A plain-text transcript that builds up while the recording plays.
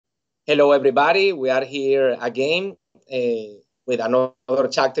Hello, everybody. We are here again with another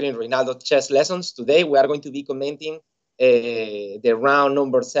chapter in Ronaldo chess lessons. Today, we are going to be commenting the round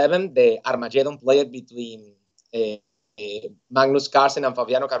number 7, the Armageddon played between Magnus Carlsen and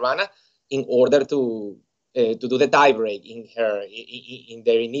Fabiano Caruana in order to do the tiebreak in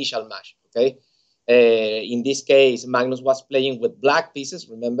their initial match. Okay. In this case, Magnus was playing with black pieces.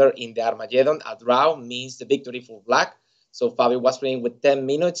 Remember, in the Armageddon, a draw means the victory for black. So Fabio was playing with 10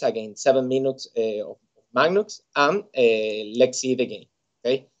 minutes against 7 minutes of Magnus, and let's see the game.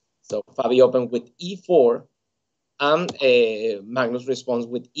 Okay, so Fabio opened with E4, and Magnus responds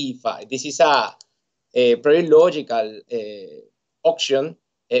with E5. This is a very logical auction,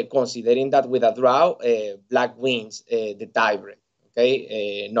 considering that with a draw, black wins the tiebreak.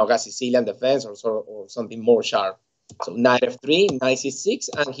 Okay, not a Sicilian defense or something more sharp. So Nf3 Nc6,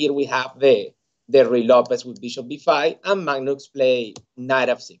 and here we have the Re Lopez with Bishop B5, and Magnus play Knight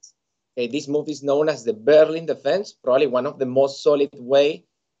F6. Okay, this move is known as the Berlin defense, probably one of the most solid way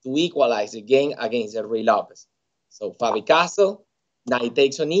to equalize the game against the Re Lopez. So Fabi Castle, Knight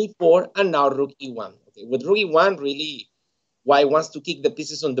takes on E4, and now Rook E1. Okay, with Rook E1, really, White wants to kick the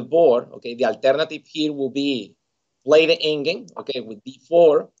pieces on the board. Okay, the alternative here will be play the endgame. Okay, with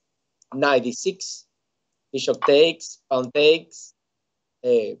D4, Knight D6, Bishop takes, Pawn takes.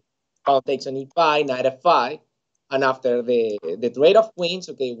 Pawn takes on E5, Knight F5, and after the trade of queens,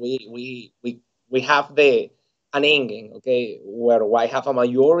 okay, we have an endgame, okay, where White have a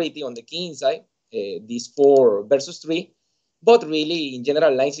majority on the king side, this 4 versus 3, but really in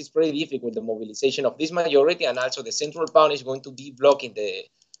general lines is pretty difficult, the mobilization of this majority, and also the central pawn is going to be blocking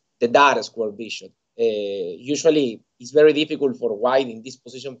the data square bishop. Usually it's very difficult for White in this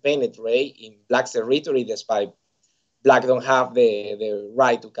position penetrate in Black's territory, despite Black don't have the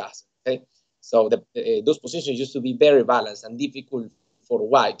right to castle. Okay, so those positions used to be very balanced and difficult for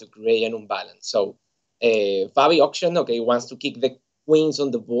White to create an unbalance. So Fabi auction, okay, wants to kick the queens on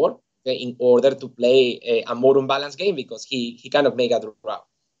the board, okay, in order to play a more unbalanced game, because he cannot make a draw.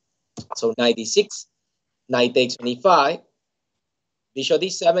 So Knight D6, Knight takes on E5, Bishop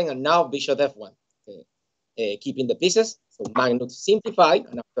D7, and now Bishop F1, okay, keeping the pieces. So Magnus simplified,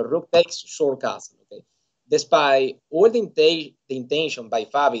 and after Rook takes, short castle. Okay. Despite all the intention by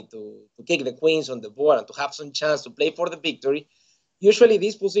Fabi to kick the queens on the board and to have some chance to play for the victory, usually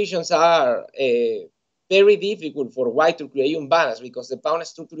these positions are very difficult for White to create unbalance, because the pawn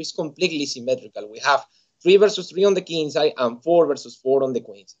structure is completely symmetrical. We have 3 versus 3 on the king side and 4 versus 4 on the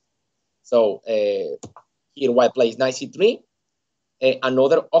queen side. So here White plays Knight C3.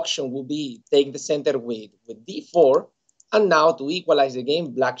 Another option will be take the center with D4. And now to equalize the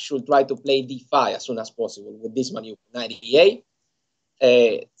game, Black should try to play D5 as soon as possible with this maneuver. Knight E8,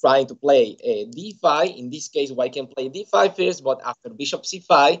 trying to play D5. In this case, White can play D5 first, but after Bishop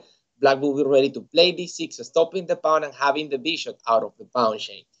C5, Black will be ready to play D6, stopping the pawn and having the bishop out of the pawn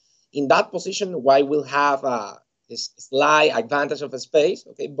chain. In that position, White will have a slight advantage of a space,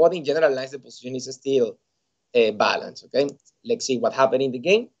 okay? But in general lines, the position is still balanced, okay? Let's see what happened in the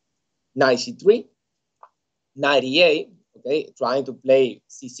game. Knight C3, Knight E8, okay, trying to play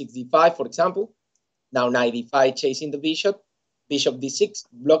C6, D5, for example. Now Knight D5 chasing the bishop. Bishop D6,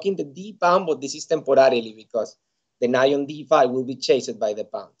 blocking the D pawn, but this is temporarily because the knight on D5 will be chased by the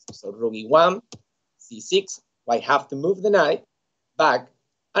pawn. So Rook E1, C6, White have to move the knight back,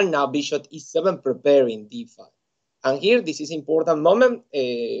 and now Bishop E7 preparing D5. And here, this is important moment.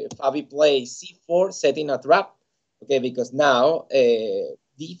 Fabi plays C4, setting a trap, okay, because now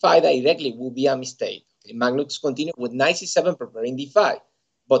D5 directly will be a mistake. Okay, Magnus continue with Knight C7 preparing D5.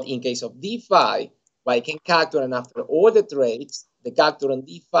 But in case of D5, White can capture, and after all the trades, the capture on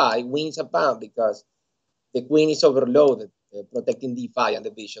D5 wins a pawn because the queen is overloaded, protecting D5 and the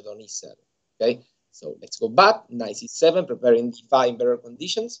bishop on E7. Okay, so let's go back. Knight C7 preparing D5 in better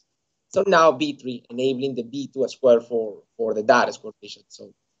conditions. So now B3, enabling the B2 square for the data square bishop.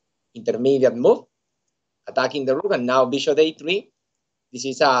 So intermediate move, attacking the rook, and now Bishop A3. This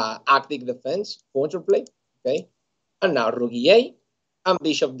is a active defense, counterplay, okay? And now Rook E8 and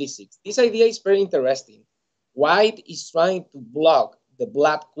Bishop D6. This idea is very interesting. White is trying to block the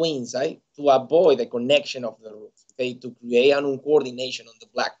black queen side to avoid the connection of the rooks, okay? To create an uncoordination on the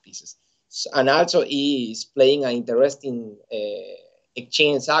black pieces. And also is playing an interesting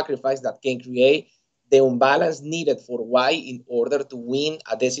exchange sacrifice that can create the imbalance needed for White in order to win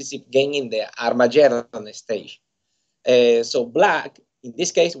a decisive game in the Armageddon stage. So Black, in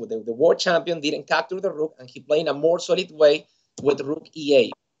this case, with the world champion, didn't capture the rook, and he played in a more solid way with Rook E8,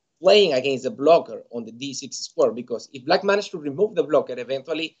 playing against the blocker on the D6 square, because if Black managed to remove the blocker,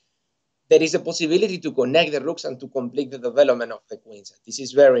 eventually there is a possibility to connect the rooks and to complete the development of the queen side. This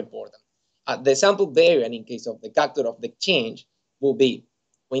is very important. The sample variant in case of the capture of the exchange will be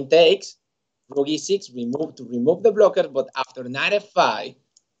queen takes, rook e6, remove the blocker, but after knight f5,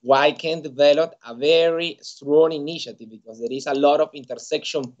 white can develop a very strong initiative because there is a lot of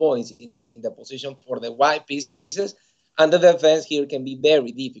intersection points in the position for the white pieces, and the defense here can be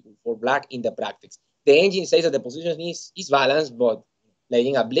very difficult for black in the practice. The engine says that the position is balanced, but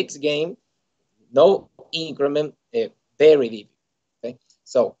playing a blitz game, no increment, very difficult. Okay,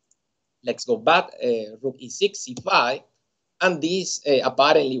 so let's go back. Rook e6, c5, and this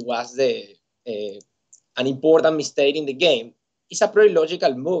apparently was an important mistake in the game. It's a pretty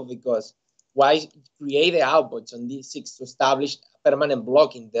logical move because why create the outputs on d6 to establish a permanent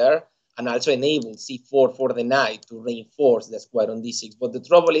blocking there and also enable c4 for the knight to reinforce the square on d6. But the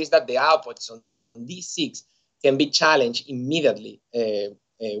trouble is that the outputs on d6 can be challenged immediately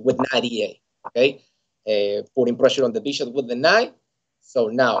with knight e8, okay? Putting pressure on the bishop with the knight. So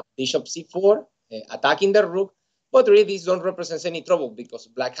now bishop c4, attacking the rook, but really this don't represent any trouble because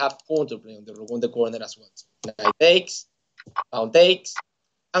black have counterplay on the rook on the corner as well. So knight takes, pawn takes,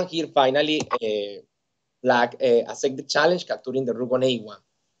 and here finally black accept the challenge, capturing the rook on a1.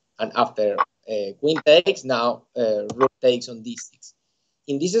 And after queen takes, now rook takes on d6.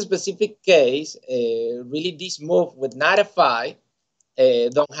 In this specific case, really this move with knight f5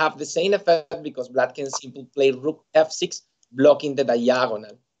 don't have the same effect because black can simply play rook f6, blocking the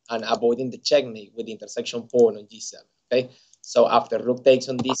diagonal and avoiding the checkmate with the intersection pawn on g7. Okay, so after rook takes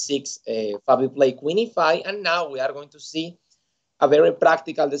on d6, Fabi play queen e5, and now we are going to see a very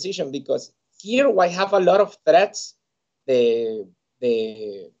practical decision because here we have a lot of threats. The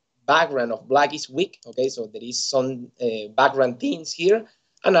background of black is weak. Okay, so there is some background things here,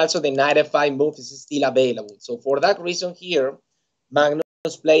 and also the knight f5 move is still available. So for that reason here, Magnus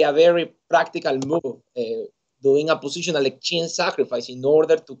play a very practical move, doing a positional exchange sacrifice in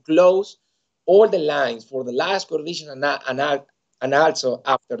order to close all the lines for the last condition, and also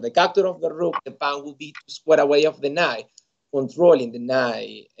after the capture of the rook, the pawn will be to square away of the knight, controlling the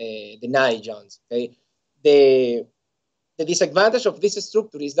knight Jones. Okay, the disadvantage of this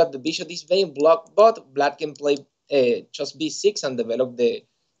structure is that the bishop is being blocked, but black can play just b6 and develop the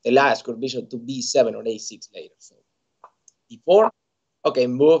last core bishop to b7 or a6 later. So b4. Okay,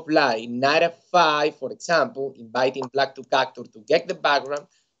 move like knight f5, for example, inviting black to capture to get the background.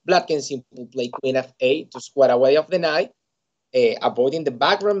 Black can simply play queen f8 to square away of the knight, avoiding the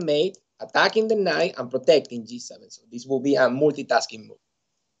background mate, attacking the knight, and protecting g7. So this will be a multitasking move.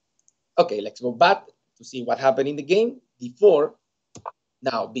 Okay, let's go back to see what happened in the game. d4,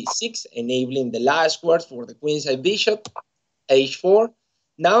 now b6, enabling the last squares for the queenside bishop, h4.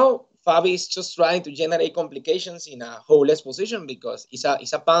 Now Fabi is just trying to generate complications in a holeless position because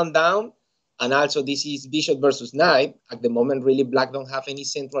it's a pawn down, and also this is bishop versus knight. At the moment, really, black don't have any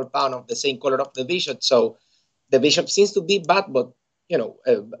central pawn of the same color of the bishop, so the bishop seems to be bad, but you know,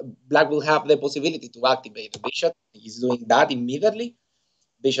 black will have the possibility to activate the bishop. He's doing that immediately.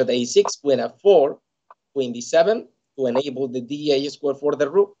 Bishop a6, queen f4, queen d7 to enable the da square for the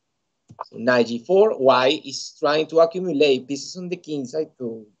rook. So knight g4, white is trying to accumulate pieces on the king side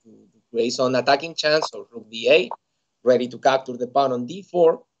to create some attacking chance. So rook d8, ready to capture the pawn on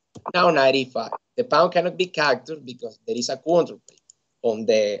d4. Now knight e5. The pawn cannot be captured because there is a counterplay on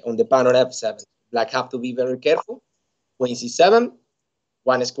the pawn on f7. Black have to be very careful. Queen c7,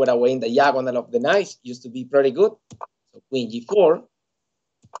 one square away in the diagonal of the knight used to be pretty good. So queen g4.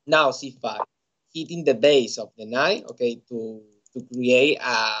 Now c5, hitting the base of the knight, okay, to create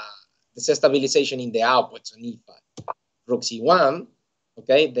the stabilization in the outputs on e5. Rook c1,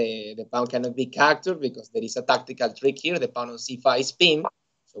 okay, the pawn cannot be captured because there is a tactical trick here. The pawn on c5 is pinned.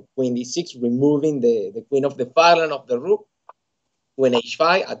 So queen d6, removing the queen of the fatherland of the rook. Queen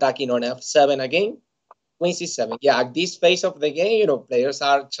h5, attacking on f7 again. Queen c7. Yeah, at this phase of the game, you know, players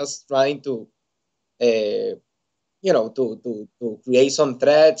are just trying to, you know, to create some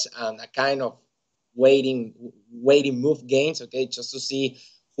threats and a kind of waiting move games, okay, just to see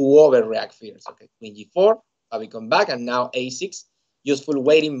who overreact first. Okay, queen g4, we come back, and now a6, useful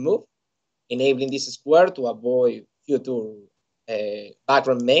waiting move, enabling this square to avoid future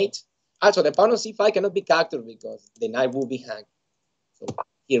background mates. Also, the pawn on c5 cannot be captured because the knight will be hanged. So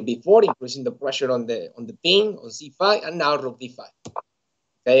here b4, increasing the pressure on the pin on c5, and now rook d5.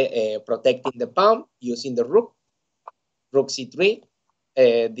 Okay, protecting the pawn using the rook. Rook c3.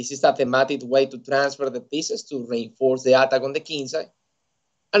 This is a thematic way to transfer the pieces to reinforce the attack on the king side.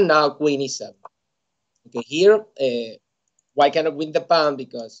 And now queen e7. Okay, here, white cannot win the pawn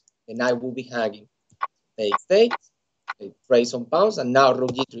because the knight will be hanging. Takes, Okay, trade some pawns, and now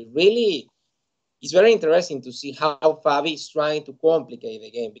rook g3. Really, it's very interesting to see how Fabi is trying to complicate the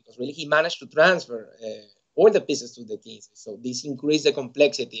game, because really he managed to transfer all the pieces to the kings. So this increased the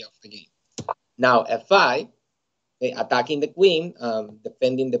complexity of the game. Now f5, okay, attacking the queen,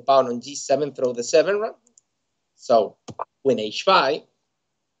 defending the pawn on g7 through the 7 rank. So queen h5,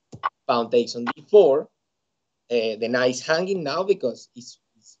 pawn takes on d4. The knight is hanging now because it's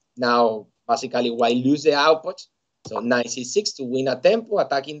now basically white lose the output. So knight c6 to win a tempo,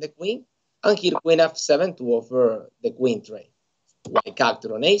 attacking the queen. And here queen f7 to offer the queen trade. White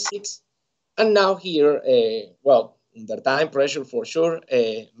capture on a6. And now here, well, under time pressure for sure,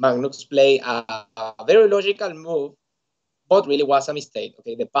 Magnus play a very logical move, but really was a mistake.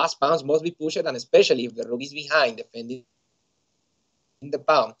 Okay, the pass pawns must be pushed, and especially if the rook is behind defending the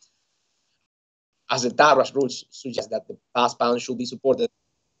pawn, as the Tarrasch rules suggest that the pass pawn should be supported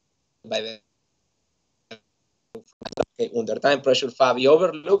by the under time pressure. Fabi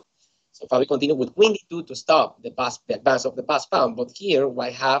overlooked, so Fabi continued with queen d2 to stop the advance of the pass pawn. But here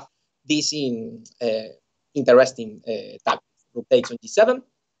we have this interesting tactic. Rook takes on g7,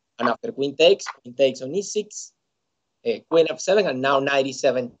 and after queen takes on e6, queen f7, and now knight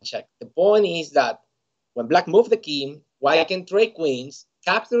e7 check. The point is that when black move the king, white can trade queens,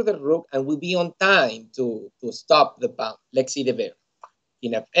 capture the rook, and will be on time to stop the pawn. Let's see the bear.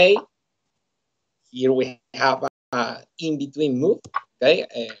 In fa, here we have a in-between move. Okay,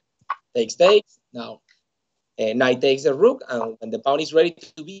 takes. Now, knight takes the rook, and when the pawn is ready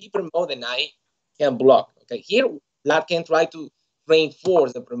to be promoted, the knight can block. Okay, here black can try to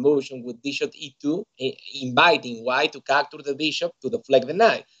reinforce the promotion with bishop e2, inviting white to capture the bishop to deflect the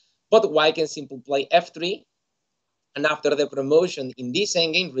knight. But white can simply play f3, and after the promotion in this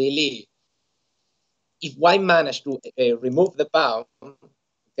endgame, really, if white managed to remove the pawn,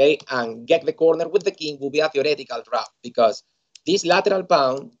 okay, and get the corner with the king, will be a theoretical draw, because this lateral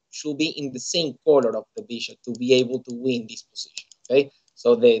pawn should be in the same color of the bishop to be able to win this position. Okay,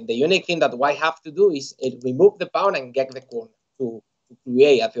 so the unique thing that white have to do is remove the pawn and get the corner to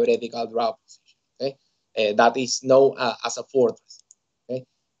create a theoretical draw position. Okay, that is known as a fortress. Okay,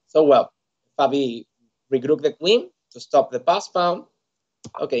 so well, Fabi regroup the queen to stop the pass pawn.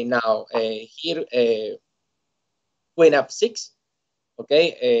 Okay, now here queen f6.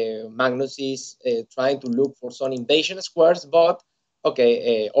 Okay, Magnus is trying to look for some invasion squares, but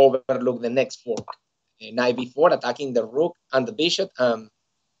okay, overlook the next fork. Knight b4, attacking the rook and the bishop.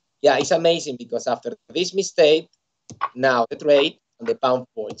 Yeah, it's amazing because after this mistake, now the trade and the pawn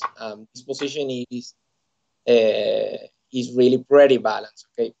points. This position is really pretty balanced.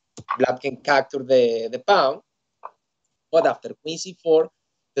 Okay, black can capture the pawn, but after queen c4,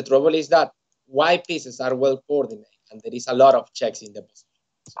 the trouble is that white pieces are well coordinated, and there is a lot of checks in the position.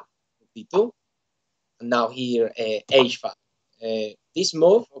 So d2, and now here h5. This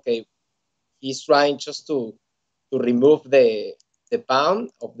move, okay, he's trying just to remove the pawn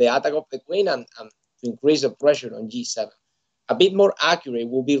of the attack of the queen and to increase the pressure on g7. A bit more accurate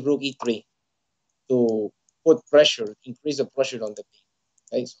will be rook e3 to put pressure, increase the pressure on the queen.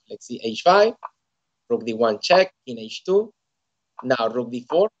 Okay, so let's see h5, rook d1 check, king h2. Now rook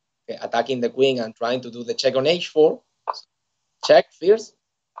d4, okay, attacking the queen and trying to do the check on h4. So check first,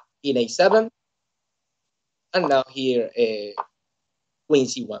 king a7, and now here queen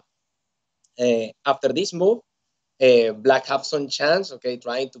c1. After this move, black have some chance, okay,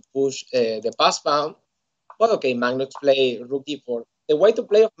 trying to push the pass pawn, but okay, Magnus play rook d4. The way to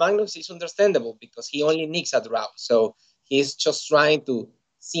play of Magnus is understandable because he only nicks a draw, so he's just trying to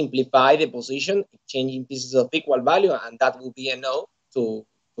simplify the position, changing pieces of equal value, and that will be enough to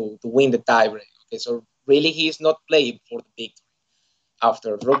win the tiebreak. Okay, so really he is not playing for the victory.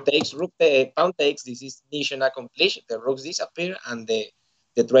 After rook takes, pawn takes, this is mission accomplished. The rooks disappear, and the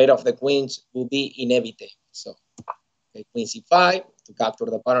trade of the queens will be inevitable. So okay, queen c5 to capture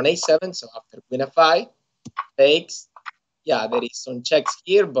the pawn on a7. So after queen f5 takes, yeah, there is some checks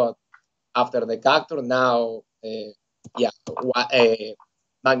here, but after the capture now,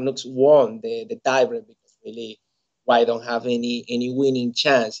 Magnus won the tiebreak because really white don't have any winning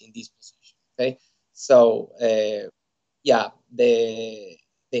chance in this position. Okay, so yeah, the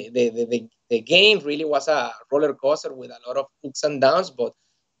game really was a roller coaster with a lot of ups and downs, but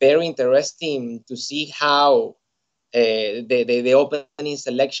very interesting to see how the opening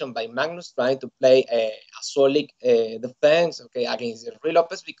selection by Magnus trying to play a solid defense, okay, against the Re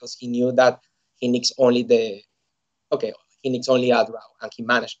Lopez, because he knew that he needs only he needs only a draw, and he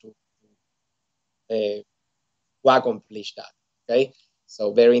managed to accomplish that. Okay,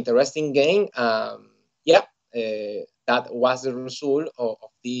 so very interesting game. Yeah, that was the result of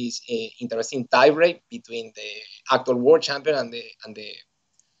this interesting tiebreak between the actual world champion and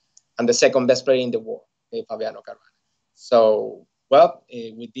the second best player in the world, Fabiano Caruana. So, well,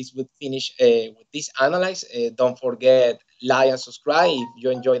 with this, we finish with this analyze. Don't forget, like and subscribe if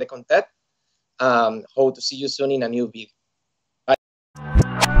you enjoy the content. Hope to see you soon in a new video.